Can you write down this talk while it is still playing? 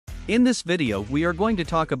In this video we are going to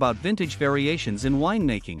talk about vintage variations in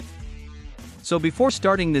winemaking. So before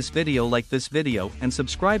starting this video, like this video and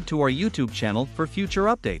subscribe to our YouTube channel for future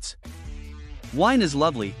updates. Wine is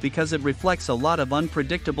lovely because it reflects a lot of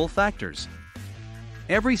unpredictable factors.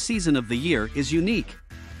 Every season of the year is unique.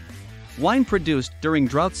 Wine produced during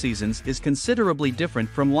drought seasons is considerably different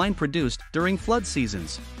from wine produced during flood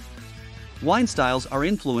seasons. Wine styles are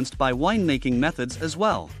influenced by winemaking methods as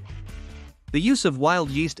well. The use of wild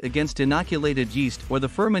yeast against inoculated yeast or the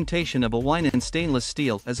fermentation of a wine in stainless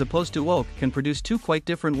steel as opposed to oak can produce two quite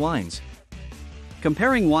different wines.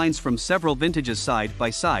 Comparing wines from several vintages side by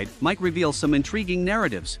side might reveal some intriguing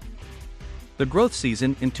narratives. The growth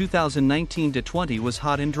season in 2019-20 was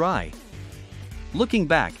hot and dry. Looking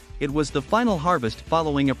back, it was the final harvest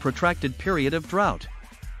following a protracted period of drought.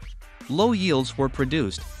 Low yields were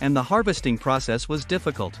produced, and the harvesting process was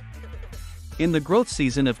difficult. In the growth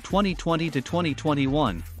season of 2020 to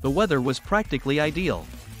 2021, the weather was practically ideal.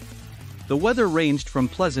 The weather ranged from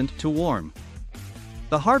pleasant to warm.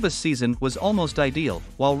 The harvest season was almost ideal,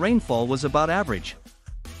 while rainfall was about average.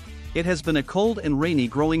 It has been a cold and rainy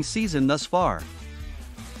growing season thus far.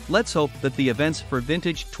 Let's hope that the events for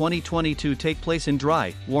vintage 2022 take place in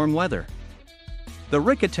dry, warm weather. The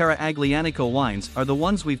Ricca Terra Aglianico wines are the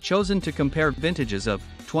ones we've chosen to compare vintages of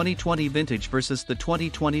 2020 vintage versus the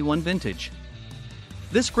 2021 vintage.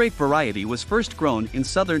 This grape variety was first grown in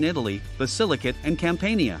southern Italy, Basilicate and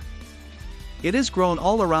Campania. It is grown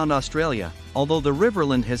all around Australia, although the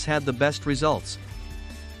Riverland has had the best results.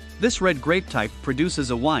 This red grape type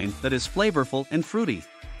produces a wine that is flavorful and fruity.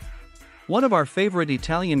 One of our favorite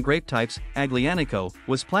Italian grape types, Aglianico,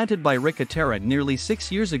 was planted by Ricca Terra nearly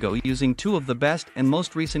 6 years ago using two of the best and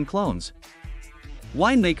most recent clones.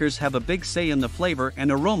 Winemakers have a big say in the flavor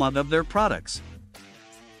and aroma of their products.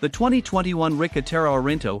 The 2021 Ricca Terra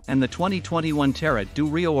Aglianico and the 2021 Terra do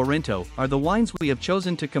Rio Aglianico are the wines we have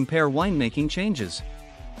chosen to compare winemaking changes.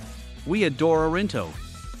 We adore Aglianico,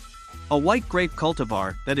 a white grape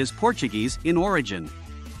cultivar that is Portuguese in origin.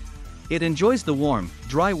 It enjoys the warm,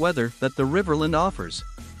 dry weather that the Riverland offers.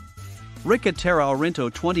 Ricca Terra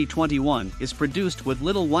Aglianico 2021 is produced with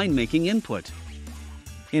little winemaking input.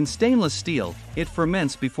 In stainless steel, it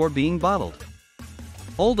ferments before being bottled.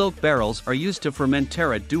 Old oak barrels are used to ferment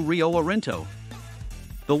Terra do Rio Aglianico.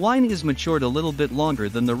 The wine is matured a little bit longer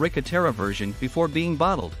than the Ricca Terra version before being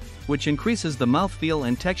bottled, which increases the mouthfeel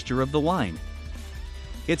and texture of the wine.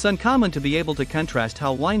 It's uncommon to be able to contrast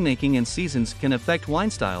how winemaking and seasons can affect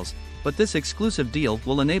wine styles, but this exclusive deal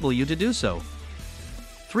will enable you to do so.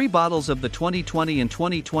 3 bottles of the 2020 and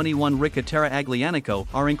 2021 Ricca Terra Aglianico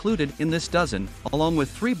are included in this dozen, along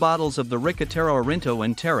with 3 bottles of the Ricca Terra Aglianico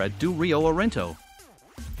and Terra do Rio Aglianico.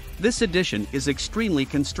 This edition is extremely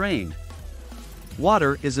constrained.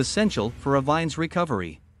 Water is essential for a vine's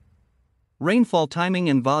recovery. Rainfall timing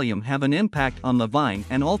and volume have an impact on the vine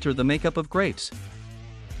and alter the makeup of grapes.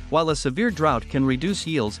 While a severe drought can reduce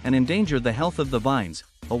yields and endanger the health of the vines,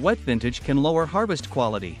 a wet vintage can lower harvest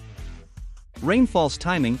quality. Rainfall's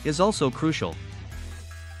timing is also crucial.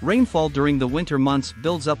 Rainfall during the winter months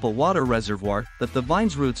builds up a water reservoir that the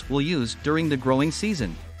vine's roots will use during the growing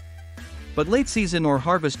season. But late season or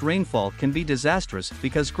harvest rainfall can be disastrous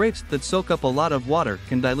because grapes that soak up a lot of water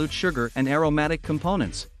can dilute sugar and aromatic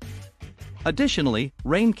components. Additionally,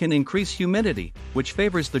 rain can increase humidity, which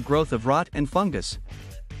favors the growth of rot and fungus.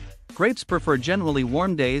 Grapes prefer generally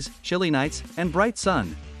warm days, chilly nights, and bright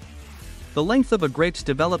sun. The length of a grape's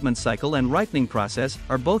development cycle and ripening process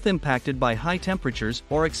are both impacted by high temperatures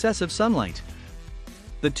or excessive sunlight.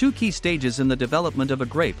 The 2 key stages in the development of a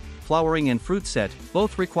grape, flowering and fruit set,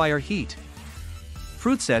 both require heat.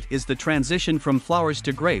 Fruit set is the transition from flowers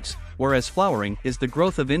to grapes, whereas flowering is the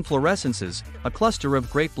growth of inflorescences, a cluster of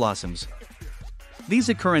grape blossoms. These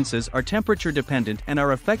occurrences are temperature dependent and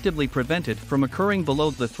are effectively prevented from occurring below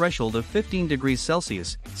the threshold of 15 degrees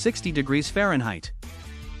Celsius, 60 degrees Fahrenheit.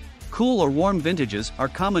 Cool or warm vintages are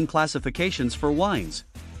common classifications for wines.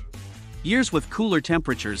 Years with cooler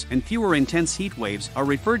temperatures and fewer intense heat waves are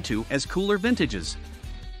referred to as cooler vintages.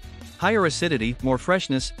 Higher acidity, more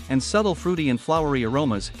freshness, and subtle fruity and flowery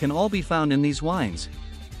aromas can all be found in these wines.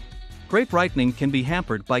 Grape ripening can be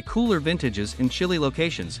hampered by cooler vintages in chilly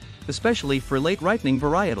locations, especially for late ripening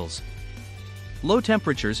varietals. Low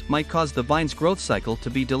temperatures might cause the vine's growth cycle to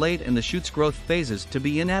be delayed and the shoot's growth phases to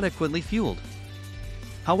be inadequately fueled.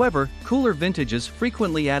 However, cooler vintages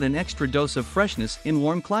frequently add an extra dose of freshness in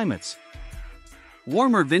warm climates.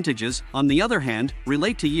 Warmer vintages, on the other hand,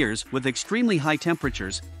 relate to years with extremely high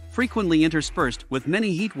temperatures, frequently interspersed with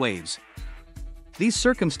many heat waves. These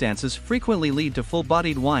circumstances frequently lead to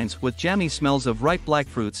full-bodied wines with jammy smells of ripe black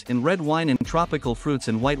fruits in red wine and tropical fruits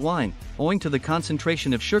in white wine, owing to the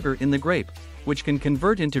concentration of sugar in the grape, which can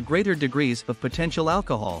convert into greater degrees of potential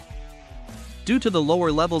alcohol. Due to the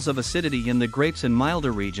lower levels of acidity in the grapes in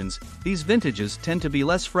milder regions, these vintages tend to be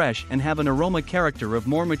less fresh and have an aroma character of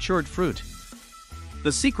more matured fruit.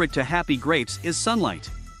 The secret to happy grapes is sunlight.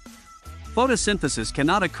 Photosynthesis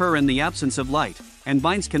cannot occur in the absence of light, and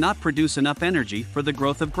vines cannot produce enough energy for the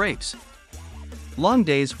growth of grapes. Long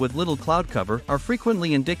days with little cloud cover are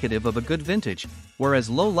frequently indicative of a good vintage, whereas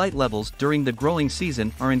low light levels during the growing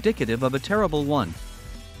season are indicative of a terrible one.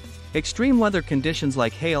 Extreme weather conditions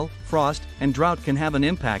like hail, frost, and drought can have an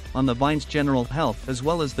impact on the vine's general health as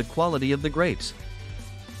well as the quality of the grapes.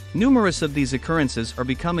 Numerous of these occurrences are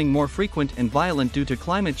becoming more frequent and violent due to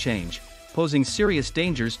climate change, posing serious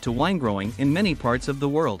dangers to wine growing in many parts of the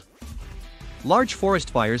world. Large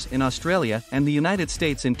forest fires in Australia and the United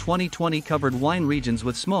States in 2020 covered wine regions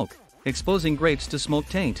with smoke, exposing grapes to smoke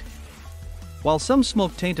taint. While some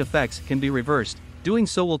smoke taint effects can be reversed, doing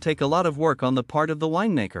so will take a lot of work on the part of the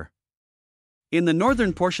winemaker. In the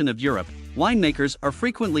northern portion of Europe, winemakers are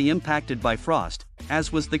frequently impacted by frost,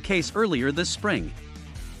 as was the case earlier this spring.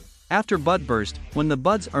 After bud burst, when the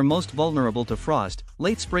buds are most vulnerable to frost,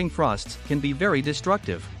 late spring frosts can be very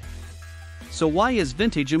destructive. So why is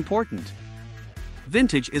vintage important?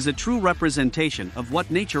 Vintage is a true representation of what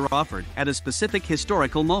nature offered at a specific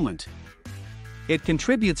historical moment. It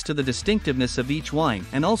contributes to the distinctiveness of each wine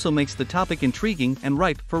and also makes the topic intriguing and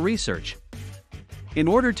ripe for research. In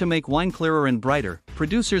order to make wine clearer and brighter,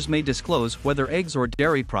 producers may disclose whether eggs or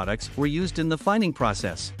dairy products were used in the fining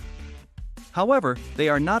process. However, they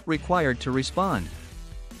are not required to respond.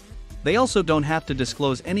 They also don't have to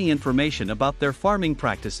disclose any information about their farming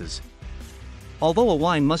practices. Although a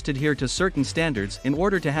wine must adhere to certain standards in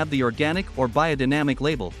order to have the organic or biodynamic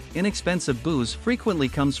label, inexpensive booze frequently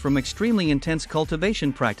comes from extremely intense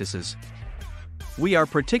cultivation practices. We are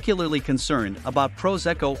particularly concerned about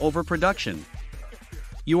Prosecco overproduction.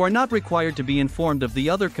 You are not required to be informed of the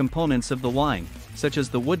other components of the wine, such as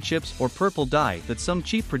the wood chips or purple dye that some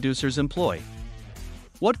cheap producers employ.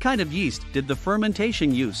 What kind of yeast did the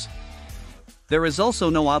fermentation use? There is also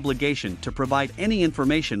no obligation to provide any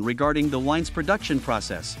information regarding the wine's production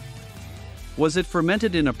process. Was it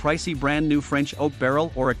fermented in a pricey brand new French oak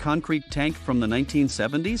barrel or a concrete tank from the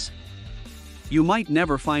 1970s? You might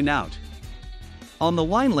never find out. On the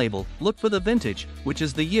wine label, look for the vintage, which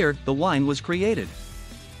is the year the wine was created.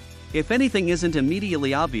 If anything isn't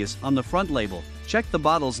immediately obvious on the front label, check the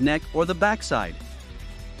bottle's neck or the backside.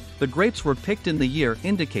 The grapes were picked in the year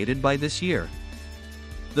indicated by this year.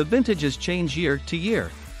 The vintages change year to year.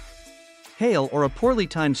 Hail or a poorly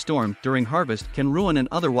timed storm during harvest can ruin an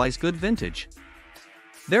otherwise good vintage.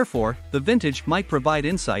 Therefore, the vintage might provide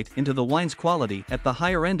insight into the wine's quality at the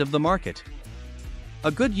higher end of the market.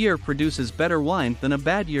 A good year produces better wine than a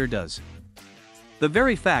bad year does. The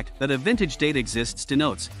very fact that a vintage date exists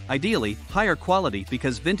denotes, ideally, higher quality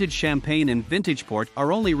because vintage champagne and vintage port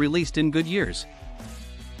are only released in good years.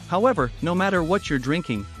 However, no matter what you're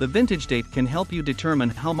drinking, the vintage date can help you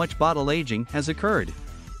determine how much bottle aging has occurred.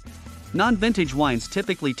 Non-vintage wines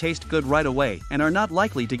typically taste good right away and are not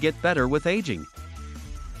likely to get better with aging.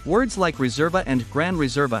 Words like Reserva and Gran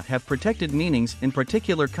Reserva have protected meanings in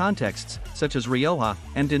particular contexts, such as Rioja,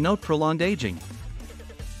 and denote prolonged aging.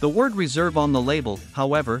 The word reserve on the label,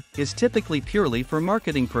 however, is typically purely for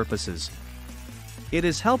marketing purposes. It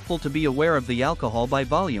is helpful to be aware of the alcohol by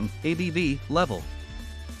volume, ABV, level.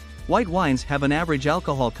 White wines have an average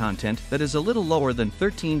alcohol content that is a little lower than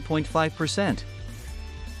 13.5%.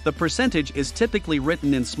 The percentage is typically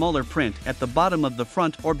written in smaller print at the bottom of the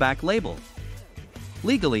front or back label.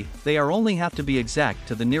 Legally, they only have to be exact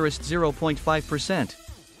to the nearest 0.5%.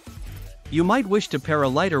 You might wish to pair a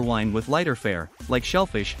lighter wine with lighter fare, like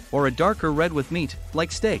shellfish, or a darker red with meat, like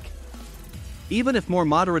steak. Even if more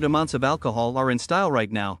moderate amounts of alcohol are in style right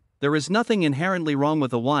now, there is nothing inherently wrong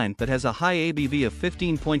with a wine that has a high ABV of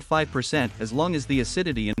 15.5% as long as the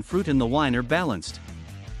acidity and fruit in the wine are balanced.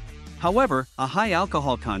 However, a high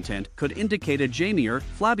alcohol content could indicate a jammier,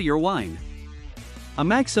 flabbier wine. A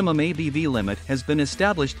maximum ABV limit has been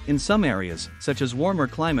established in some areas, such as warmer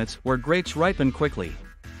climates where grapes ripen quickly.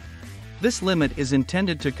 This limit is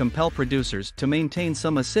intended to compel producers to maintain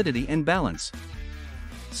some acidity and balance.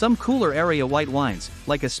 Some cooler area white wines,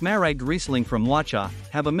 like a Smaragd Riesling from Wacha,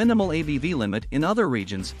 have a minimal ABV limit in other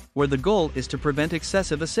regions, where the goal is to prevent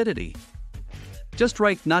excessive acidity. Just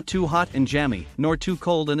right, not too hot and jammy, nor too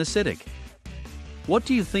cold and acidic. What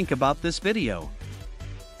do you think about this video?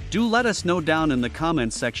 Do let us know down in the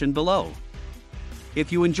comments section below. If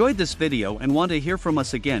you enjoyed this video and want to hear from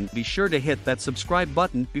us again, be sure to hit that subscribe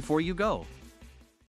button before you go.